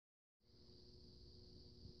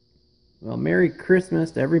Well, Merry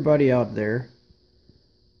Christmas to everybody out there.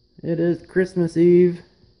 It is Christmas Eve,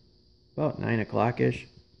 about 9 o'clock-ish.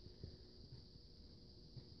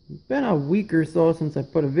 It's been a week or so since I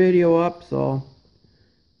put a video up, so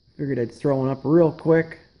figured I'd throw one up real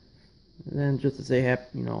quick. And then just to say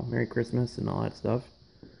Merry Christmas and all that stuff.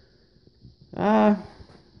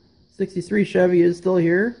 63 Chevy is still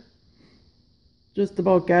here. Just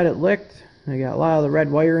about got it licked. I got a lot of the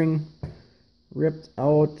red wiring ripped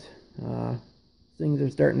out. Things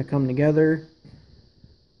are starting to come together.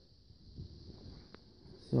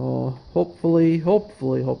 So hopefully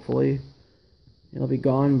it'll be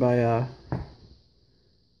gone by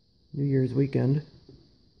New Year's weekend.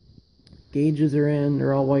 Gauges are in,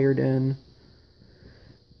 they're all wired in.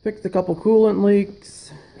 Fixed a couple coolant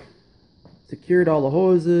leaks. Secured all the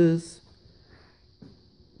hoses.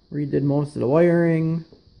 Redid most of the wiring.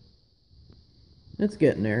 It's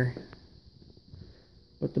getting there.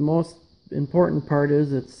 But the most important part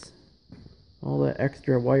is all that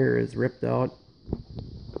extra wire is ripped out.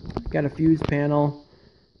 Got a fuse panel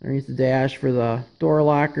underneath the dash for the door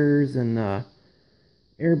lockers and the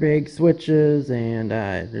airbag switches, and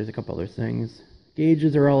there's a couple other things.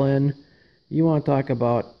 Gauges are all in. You want to talk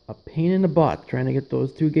about a pain in the butt trying to get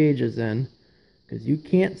those two gauges in, because you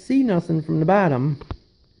can't see nothing from the bottom.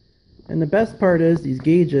 And the best part is these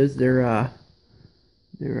gauges, they're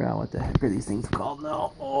what the heck are these things called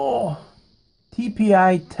now? Oh,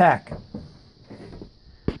 TPI Tech.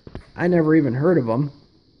 I never even heard of them.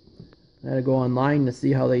 I had to go online to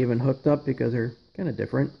see how they even hooked up because they're kind of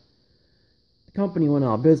different. The company went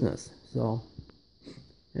out of business, so.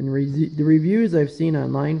 And the reviews I've seen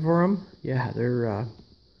online for them, yeah, they're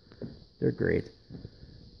great.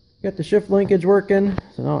 Got the shift linkage working,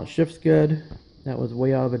 so now it shifts good. That was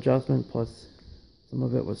way out of adjustment, plus some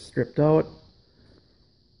of it was stripped out.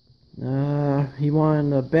 He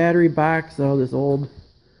wanted a battery box out of this old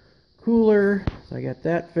cooler, so I got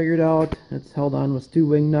that figured out. It's held on with two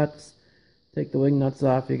wing nuts. Take the wing nuts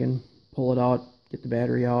off, you can pull it out, get the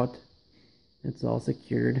battery out. It's all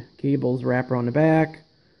secured. Cables wrap around the back,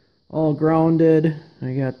 all grounded.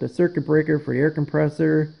 I got the circuit breaker for the air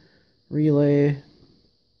compressor, relay.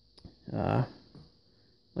 Like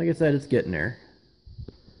I said, it's getting there.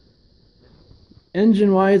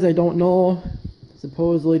 Engine wise, I don't know.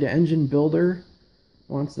 Supposedly the engine builder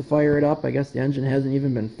wants to fire it up. I guess the engine hasn't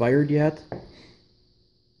even been fired yet,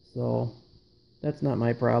 so that's not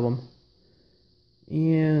my problem.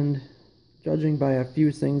 And judging by a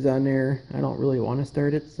few things on there, I don't really want to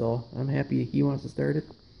start it, so I'm happy he wants to start it.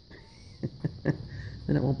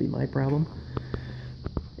 Then it won't be my problem.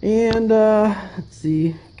 And let's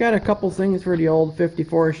see, got a couple things for the old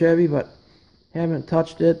 54 Chevy, but haven't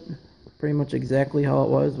touched it. Pretty much exactly how it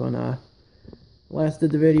was when last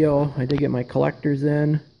did the video. I did get my collectors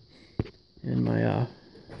in and my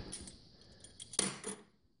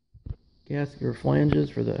gasket or flanges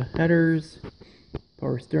for the headers,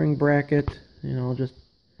 power steering bracket, just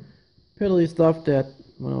piddly stuff that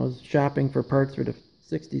when I was shopping for parts for the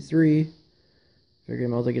 63, figured I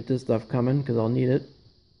might as well get this stuff coming because I'll need it.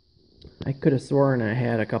 I could have sworn I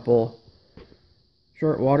had a couple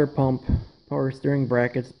short water pump power steering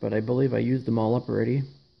brackets, but I believe I used them all up already.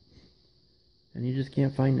 And you just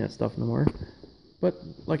can't find that stuff no more. But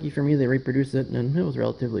lucky for me, they reproduced it, and it was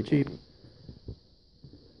relatively cheap.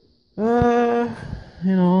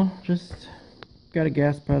 Just got a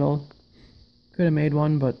gas pedal. Could have made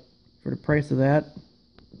one, but for the price of that,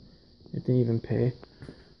 it didn't even pay.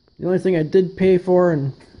 The only thing I did pay for,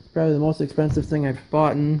 and probably the most expensive thing I've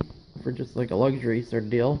bought in for just like a luxury sort of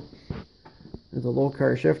deal, is a low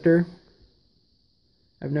car shifter.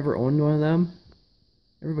 I've never owned one of them.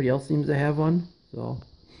 Everybody else seems to have one, so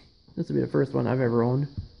this will be the first one I've ever owned.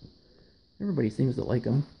 Everybody seems to like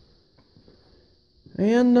them.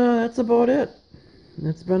 And that's about it.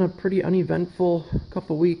 It's been a pretty uneventful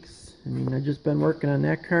couple weeks. I mean, I've just been working on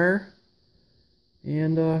that car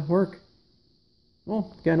and work.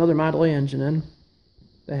 Well, got another Model A engine in.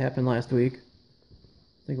 That happened last week.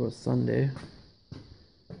 I think it was Sunday.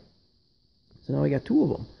 So now we got two of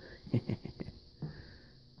them.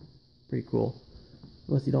 Pretty cool.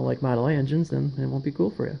 Unless you don't like Model A engines, then it won't be cool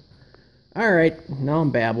for you. Alright, now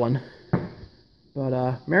I'm babbling.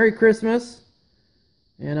 But Merry Christmas.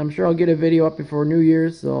 And I'm sure I'll get a video up before New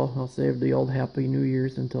Year's, so I'll save the old Happy New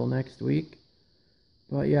Year's until next week.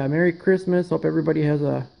 But yeah, Merry Christmas. Hope everybody has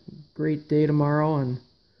a great day tomorrow and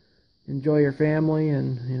enjoy your family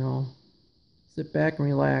and, sit back and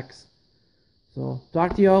relax. So,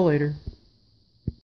 talk to y'all later.